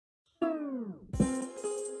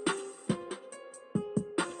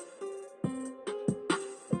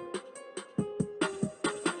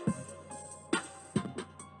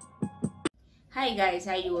Hi guys,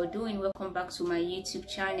 how you all doing? Welcome back to my YouTube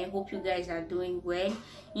channel. Hope you guys are doing well.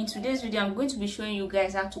 In today's video, I'm going to be showing you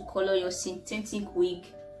guys how to color your synthetic wig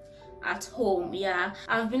at home. Yeah,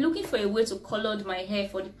 I've been looking for a way to color my hair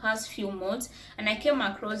for the past few months, and I came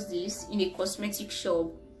across this in a cosmetic shop.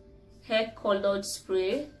 Hair colored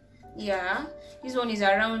spray. Yeah, this one is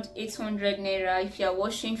around 800 naira if you are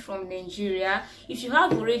washing from Nigeria. If you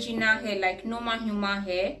have original hair like normal human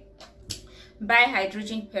hair, buy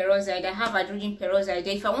hydrogen peroxide. I have hydrogen peroxide.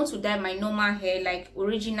 If I want to dye my normal hair like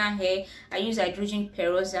original hair, I use hydrogen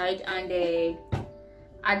peroxide, and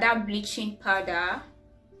add that bleaching powder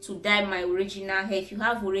to dye my original hair. If you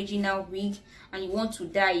have original wig and you want to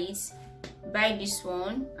dye it, buy this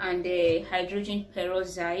one and hydrogen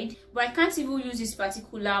peroxide. But I can't even use this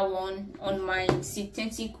particular one on my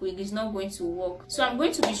synthetic wig. It's not going to work. So I'm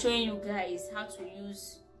going to be showing you guys how to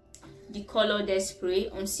use the colored spray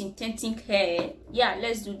on synthetic hair. Yeah,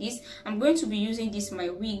 let's do this. I'm going to be using this my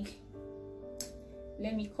wig.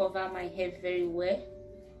 Let me cover my hair very well.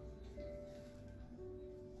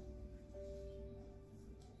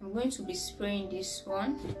 I'm going to be spraying this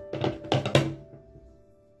one.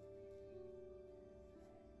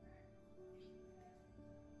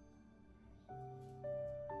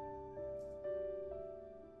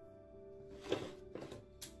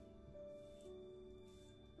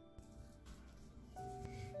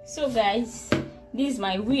 So guys, this is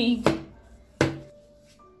my wig.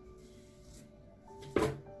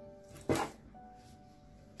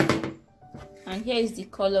 And here is the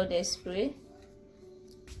colored spray.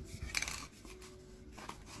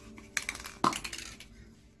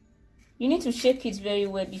 You need to shake it very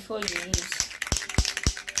well before you use.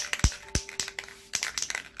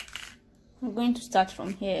 I'm going to start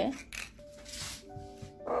from here.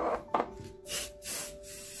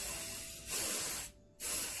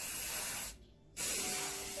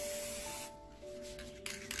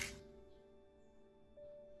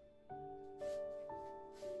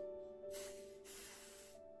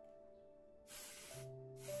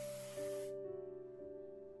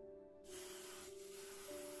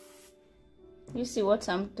 You see what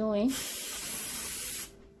I'm doing?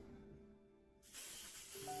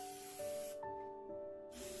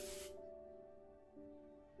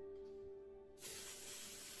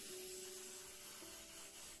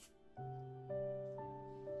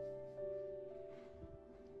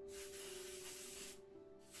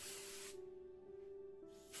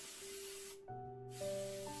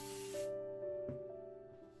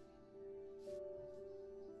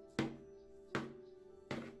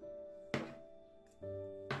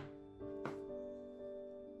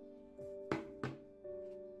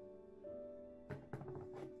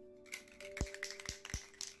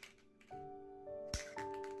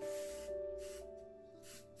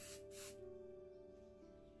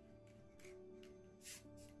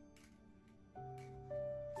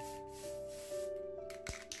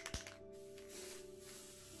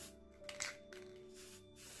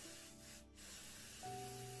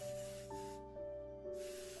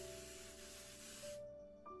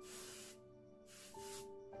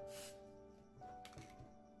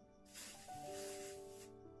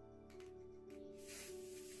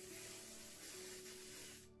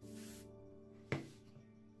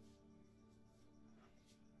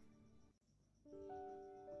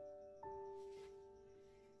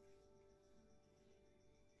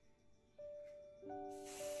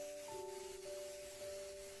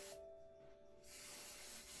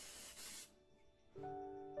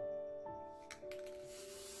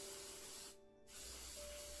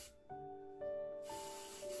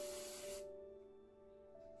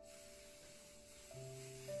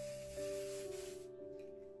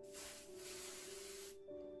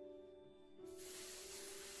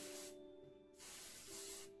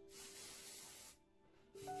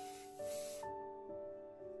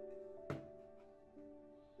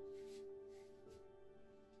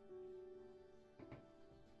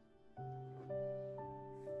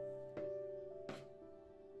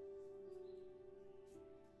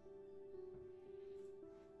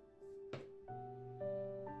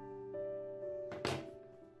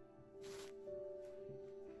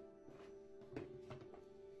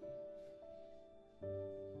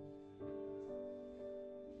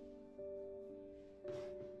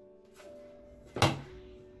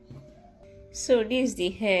 So this is the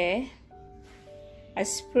hair. I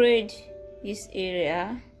sprayed this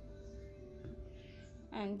area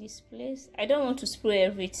and this place. I don't want to spray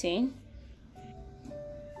everything,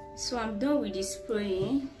 so I'm done with the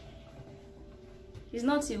spraying. It's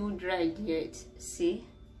not even dried yet. See,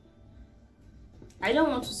 I don't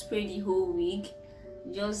want to spray the whole wig,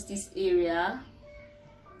 just this area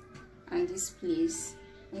and this place.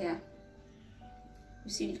 Yeah,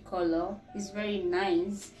 you see the color, it's very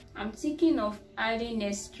nice. I'm thinking of adding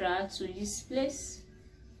extra to this place.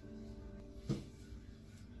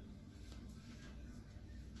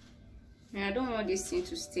 And I don't want this thing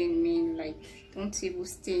to stain me. Like, don't even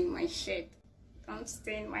stain my shirt. Don't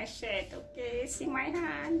stain my shirt, okay? See my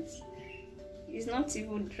hands? It's not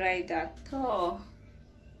even dried at all.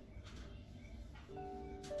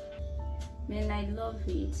 Man, I love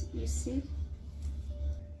it. You see?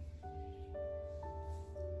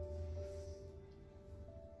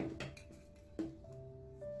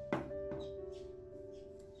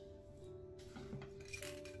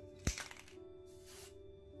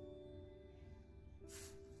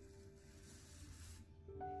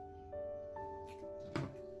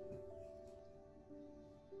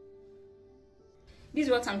 This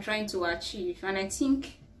is what I'm trying to achieve, and I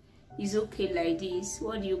think it's okay like this.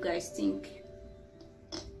 What do you guys think?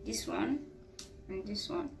 This one and this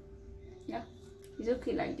one. Yeah, it's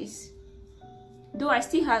okay like this. Though I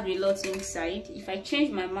still have a lot inside. If I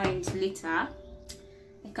change my mind later,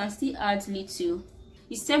 I can still add little.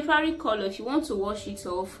 It's temporary color. If you want to wash it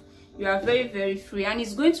off, you are very free, and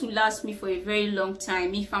it's going to last me for a very long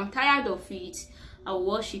time. If I'm tired of it, I'll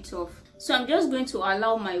wash it off. So I'm just going to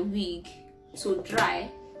allow my wig to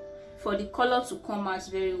dry for the color to come out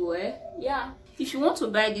very well. Yeah, if you want to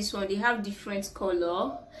buy this one, they have different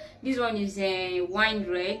color. This one is a wine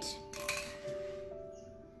red.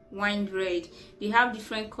 They have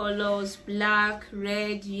different colors: black,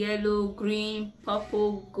 red, yellow, green,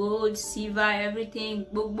 purple, gold, silver, everything,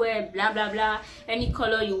 blah blah blah, any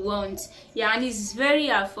color you want. Yeah, and it's very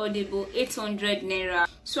affordable, 800 naira.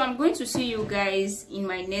 So I'm going to see you guys in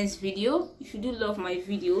my next video. If you do love my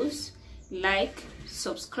videos, like,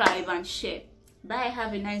 subscribe and share. Bye,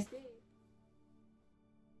 have a nice day.